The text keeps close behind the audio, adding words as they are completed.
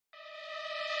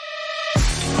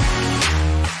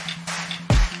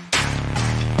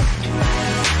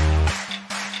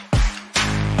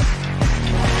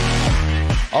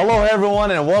Hello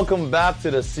everyone and welcome back to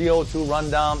the CO2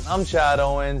 Rundown. I'm Chad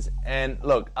Owens, and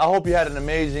look, I hope you had an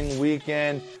amazing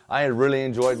weekend. I really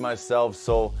enjoyed myself,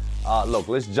 so look,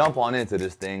 let's jump on into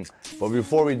this thing. But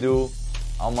before we do,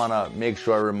 I want to make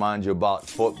sure I remind you about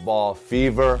football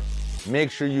fever.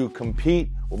 Make sure you compete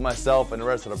with myself and the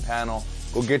rest of the panel.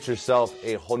 Go get yourself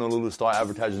a Honolulu Star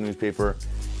Advertiser newspaper.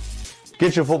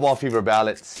 Get your football fever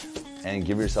ballots and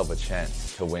give yourself a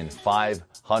chance to win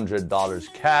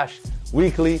 $500 cash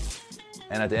weekly.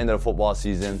 And at the end of the football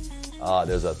season,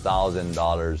 there's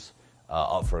 $1,000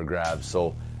 up for grabs.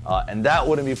 So, and that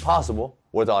wouldn't be possible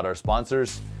without our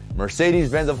sponsors,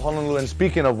 Mercedes-Benz of Honolulu. And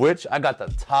speaking of which, I got the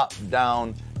top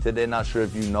down today. Not sure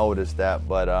if you noticed that,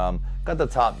 but got the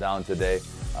top down today.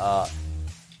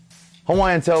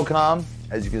 Hawaiian Telcom,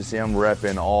 as you can see, I'm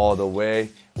repping all the way.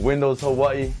 Windows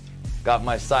Hawaii. Got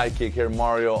my sidekick here,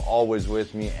 Mario, always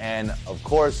with me. And of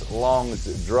course,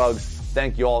 Long's Drugs.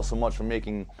 Thank you all so much for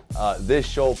making this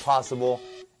show possible.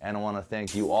 And I want to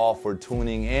thank you all for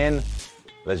tuning in.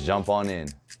 Let's jump on in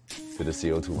to the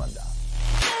CO2 Rundown.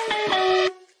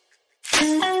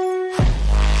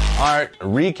 All right,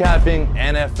 recapping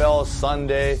NFL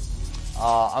Sunday.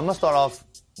 I'm going to start off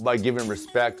by giving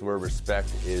respect where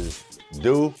respect is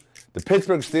due. The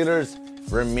Pittsburgh Steelers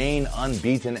remain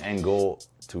unbeaten and go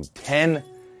to 10.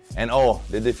 And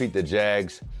they defeat the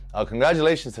Jags.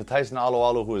 Congratulations to Tyson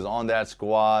Alualu, who is on that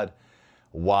squad.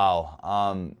 Wow.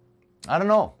 I don't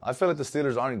know. I feel like the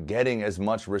Steelers aren't getting as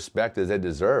much respect as they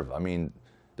deserve. I mean,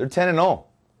 they're 10-0.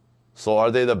 So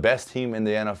are they the best team in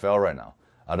the NFL right now?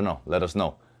 I don't know. Let us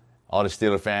know. All the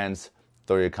Steeler fans,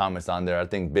 throw your comments on there. I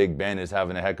think Big Ben is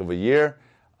having a heck of a year.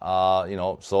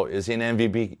 So is he an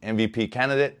MVP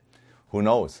candidate? Who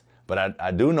knows? But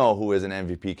I do know who is an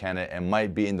MVP candidate and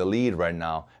might be in the lead right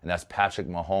now, and that's Patrick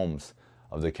Mahomes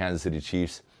of the Kansas City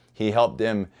Chiefs. He helped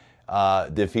them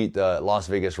defeat the Las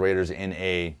Vegas Raiders in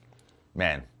it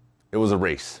was a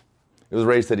race. It was a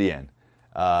race to the end.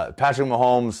 Patrick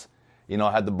Mahomes,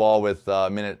 had the ball with a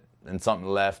minute and something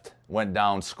left, went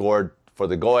down, scored for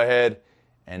the go-ahead,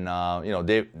 and,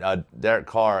 Derek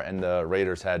Carr and the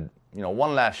Raiders had,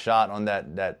 one last shot on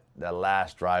that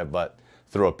last drive, but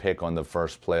threw a pick on the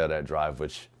first play of that drive,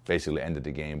 which basically ended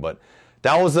the game. But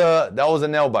that was a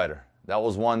nail biter. That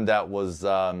was one that was,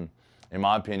 in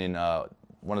my opinion,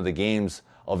 one of the games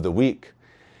of the week.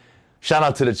 Shout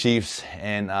out to the Chiefs,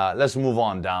 and let's move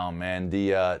on down, man.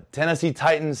 The Tennessee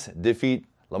Titans defeat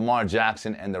Lamar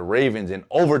Jackson and the Ravens in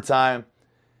overtime.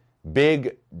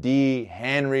 Big Derrick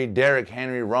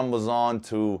Henry rumbles on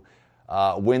to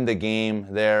win the game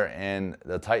there, and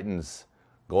the Titans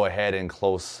go ahead and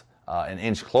an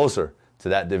inch closer to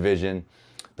that division.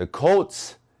 The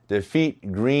Colts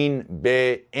defeat Green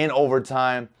Bay in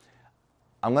overtime.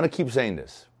 I'm gonna keep saying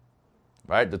this,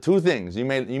 right? The two things you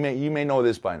may know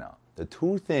this by now. The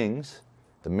two things,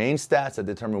 the main stats that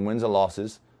determine wins and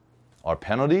losses, are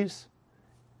penalties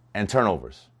and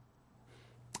turnovers.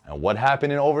 And what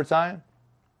happened in overtime?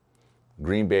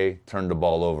 Green Bay turned the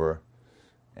ball over,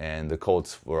 and the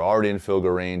Colts were already in field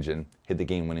goal range and hit the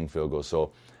game-winning field goal.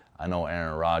 So I know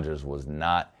Aaron Rodgers was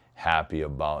not happy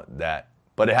about that,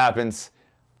 but it happens.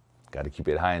 Got to keep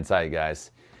it high and tight, guys.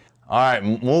 All right,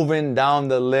 moving down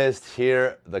the list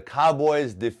here. The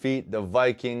Cowboys defeat the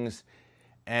Vikings.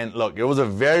 And look, it was a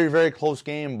very, very close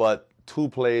game, but two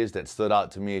plays that stood out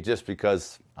to me just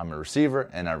because I'm a receiver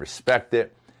and I respect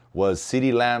it was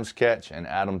CeeDee Lamb's catch and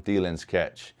Adam Thielen's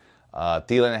catch.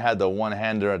 Thielen had the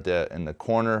one-hander in the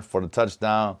corner for the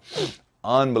touchdown.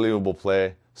 Unbelievable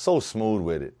play. So smooth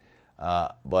with it.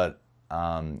 But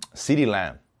CeeDee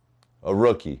Lamb, a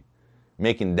rookie,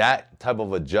 making that type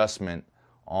of adjustment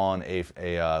on it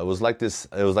was like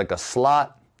a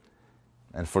slot.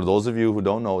 And for those of you who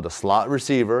don't know, the slot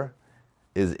receiver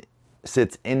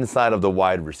sits inside of the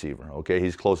wide receiver. Okay,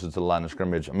 he's closer to the line of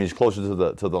scrimmage. He's closer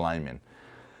to the lineman.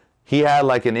 He had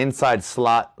like an inside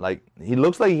slot, like he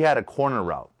looks like he had a corner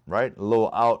route, right? A little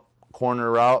out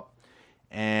corner route,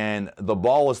 and the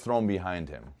ball was thrown behind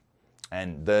him.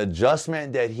 And the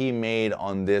adjustment that he made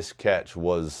on this catch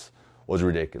was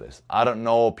ridiculous. I don't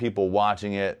know, people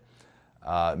watching it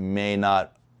may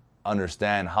not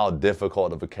understand how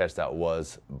difficult of a catch that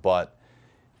was, but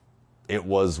it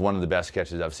was one of the best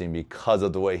catches I've seen because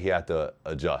of the way he had to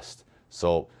adjust.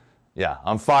 So, yeah,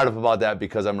 I'm fired up about that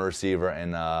because I'm a receiver,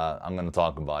 and I'm going to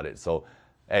talk about it. So,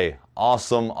 hey,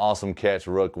 awesome catch,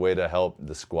 Rook. Way to help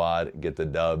the squad get the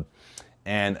dub.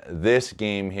 And this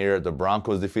game here, the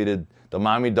Broncos defeated the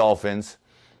Miami Dolphins.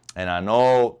 And I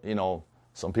know,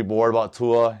 some people worried about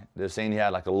Tua. They're saying he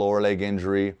had like a lower leg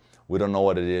injury. We don't know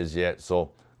what it is yet.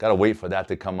 So got to wait for that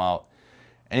to come out.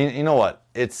 And you know what?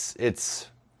 It's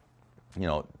you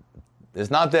know, it's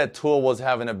not that Tua was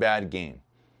having a bad game.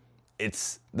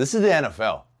 This is the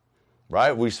NFL,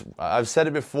 right? I've said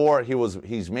it before.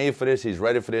 He's made for this. He's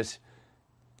ready for this.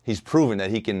 He's proven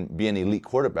that he can be an elite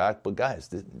quarterback. But guys,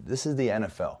 this is the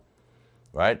NFL,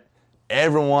 right?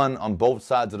 Everyone on both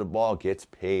sides of the ball gets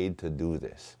paid to do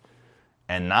this.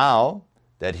 And now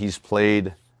that he's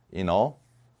played,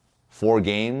 4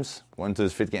 games, went to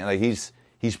his 5th game, like he's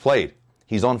played.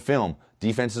 He's on film.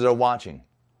 Defenses are watching.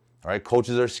 All right,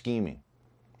 coaches are scheming.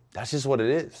 That's just what it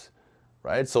is,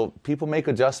 right? So people make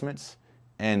adjustments,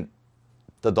 and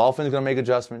the Dolphins are going to make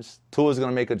adjustments. Tua is going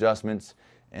to make adjustments,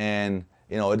 and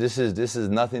this is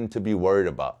nothing to be worried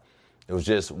about. It was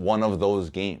just one of those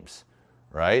games,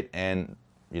 right? And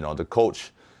the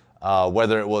coach,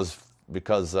 whether it was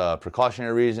because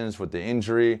precautionary reasons with the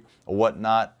injury or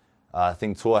whatnot, I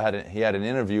think Tua had an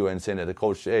interview and saying that the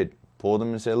coach pulled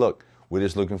him and said, "Look, we're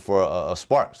just looking for a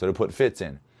spark," so they put Fitz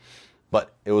in.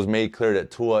 But it was made clear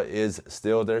that Tua is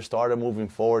still their starter moving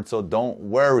forward, so don't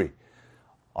worry.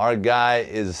 Our guy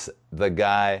is the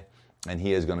guy, and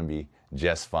he is going to be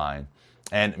just fine.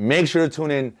 And make sure to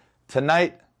tune in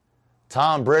tonight.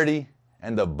 Tom Brady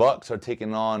and the Bucs are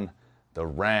taking on the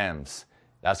Rams.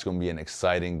 That's going to be an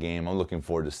exciting game. I'm looking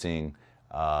forward to seeing,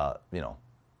 the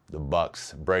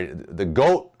Bucs. Brady, the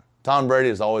GOAT, Tom Brady,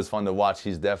 is always fun to watch.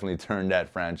 He's definitely turned that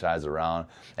franchise around.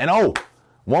 And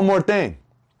one more thing.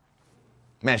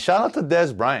 Man, shout out to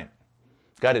Dez Bryant.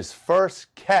 Got his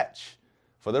first catch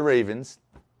for the Ravens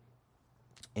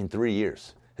in 3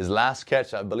 years. His last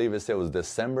catch, I believe it was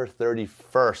December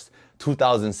 31st,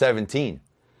 2017.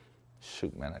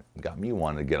 Shoot, man, it got me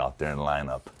wanting to get out there and line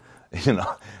up. Hey,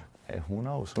 who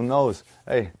knows?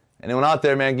 Hey, anyone out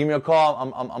there, man, give me a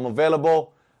call. I'm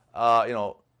available.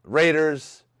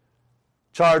 Raiders,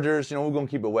 Chargers, we're going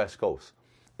to keep it West Coast.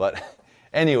 But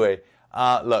anyway,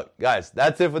 look, guys,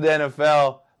 that's it for the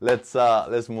NFL.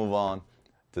 Let's move on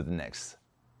to the next.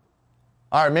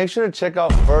 All right, make sure to check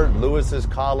out Bert Lewis's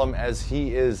column as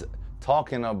he is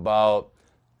talking about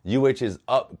UH's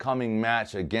upcoming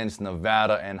match against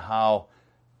Nevada and how,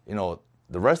 the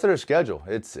rest of their schedule.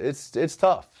 It's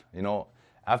tough.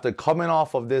 After coming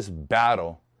off of this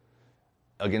battle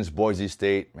against Boise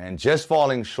State, man, just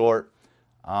falling short.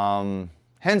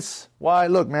 Hence why,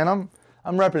 look, man,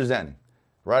 I'm representing.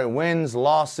 Right? Wins,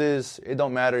 losses, it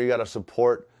don't matter. You got to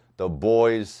support the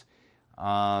boys.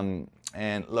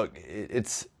 And look,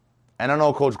 and I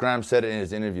know Coach Graham said it in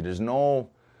his interview, there's no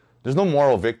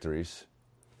moral victories.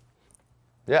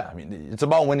 Yeah, I mean, it's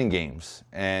about winning games.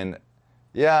 And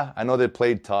yeah, I know they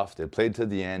played tough. They played to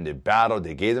the end. They battled.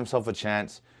 They gave themselves a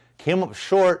chance. Came up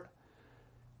short.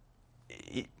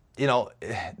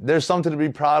 There's something to be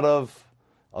proud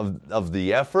of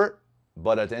the effort.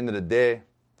 But at the end of the day,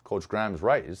 Coach Graham's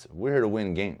right. We're here to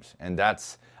win games. And I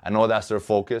know that's their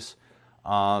focus.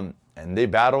 And they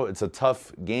battle. It's a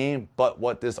tough game. But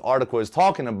what this article is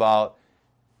talking about,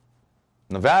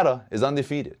 Nevada is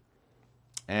undefeated.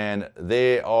 And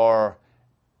they are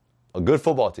a good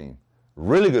football team.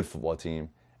 Really good football team.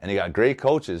 And they got great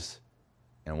coaches.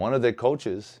 And one of their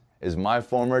coaches is my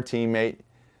former teammate.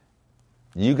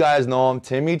 You guys know him,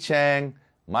 Timmy Chang,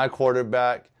 my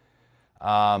quarterback.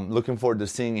 Looking forward to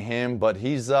seeing him. But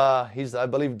he's I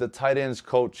believe, the tight ends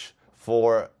coach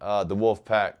for the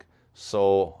Wolfpack.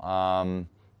 So,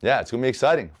 it's going to be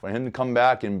exciting for him to come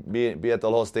back and be at the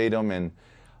Lowe Stadium and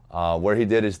where he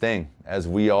did his thing, as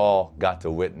we all got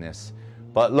to witness.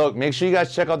 But look, make sure you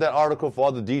guys check out that article for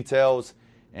all the details.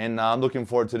 And I'm looking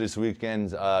forward to this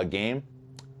weekend's game.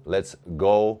 Let's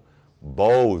go,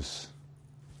 Bows.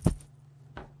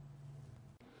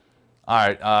 All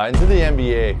right, into the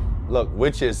NBA. Look,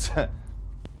 which is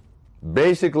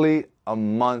basically a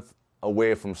month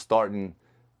away from starting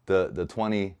the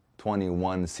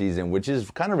 2021 season, which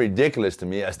is kind of ridiculous to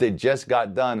me as they just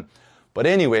got done. But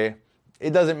anyway,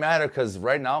 it doesn't matter because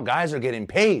right now guys are getting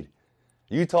paid.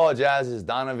 Utah Jazz's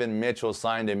Donovan Mitchell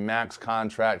signed a max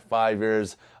contract, 5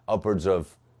 years, upwards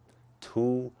of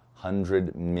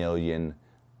 $200 million.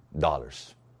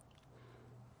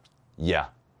 Yeah.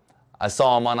 I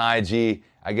saw him on IG,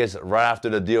 I guess right after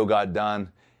the deal got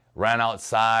done, ran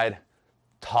outside,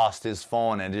 tossed his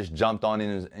phone, and just jumped on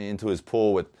into his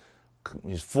pool with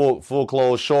his full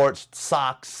clothes, shorts,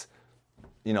 socks.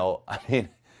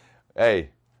 Hey,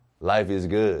 life is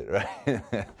good,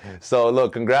 right? So,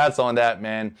 look, congrats on that,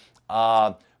 man.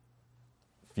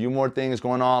 Few more things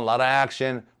going on, a lot of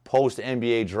action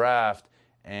post-NBA draft,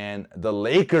 and the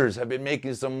Lakers have been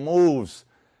making some moves.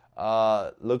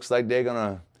 Looks like they're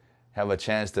going to have a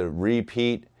chance to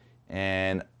repeat,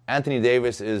 and Anthony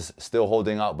Davis is still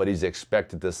holding out, but he's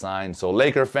expected to sign. So,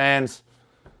 Laker fans,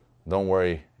 don't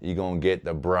worry, you're going to get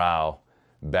the brow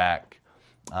back.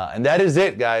 And that is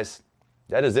it, guys.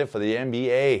 That is it for the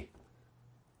NBA.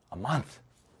 A month.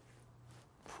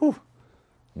 Whew.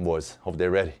 Boys, hope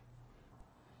they're ready.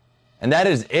 And that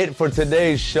is it for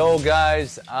today's show,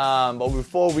 guys. But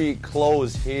before we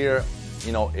close here,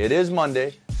 you know, it is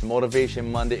Monday. It's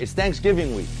Motivation Monday. It's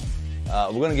Thanksgiving week.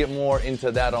 We're going to get more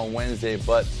into that on Wednesday.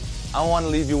 But I want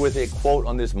to leave you with a quote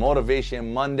on this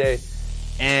Motivation Monday.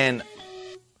 And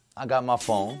I got my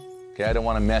phone. Okay, I didn't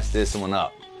want to mess this one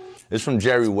up. It's from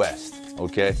Jerry West.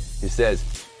 Okay, he says,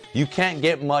 "You can't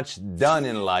get much done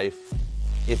in life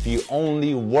if you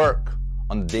only work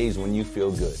on the days when you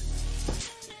feel good."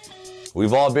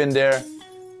 We've all been there,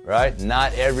 right?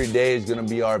 Not every day is going to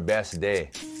be our best day,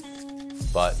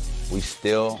 but we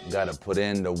still got to put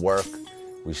in the work.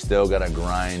 We still got to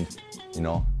grind, you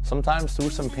know, sometimes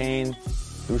through some pain,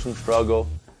 through some struggle.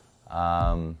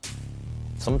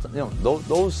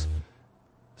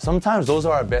 Sometimes those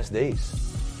are our best days.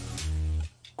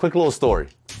 Quick little story.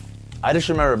 I just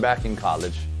remember back in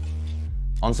college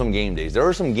on some game days. There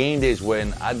were some game days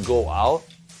when I'd go out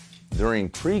during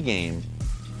pregame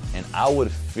and I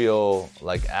would feel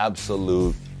like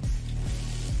absolute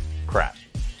crap,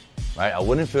 right? I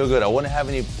wouldn't feel good. I wouldn't have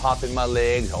any pop in my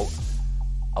legs.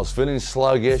 I was feeling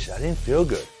sluggish. I didn't feel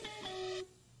good.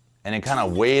 And it kind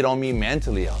of weighed on me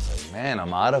mentally. I was like, man,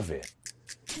 I'm out of it.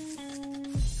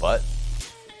 But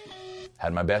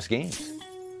had my best games.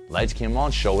 Lights came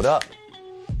on, showed up.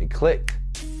 It clicked.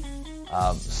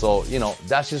 So, you know,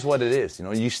 that's just what it is. You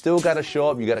know, you still got to show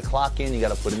up. You got to clock in. You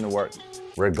got to put in the work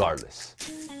regardless.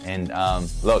 And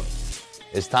look,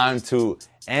 it's time to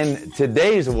end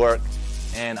today's work.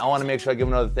 And I want to make sure I give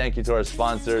another thank you to our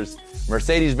sponsors,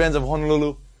 Mercedes-Benz of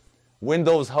Honolulu,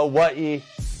 Windows Hawaii,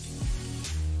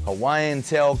 Hawaiian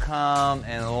Telecom,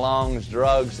 and Long's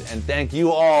Drugs. And thank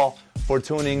you all for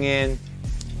tuning in.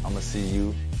 I'm going to see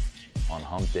you on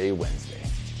Hump Day Wednesday.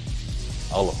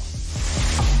 Aloha.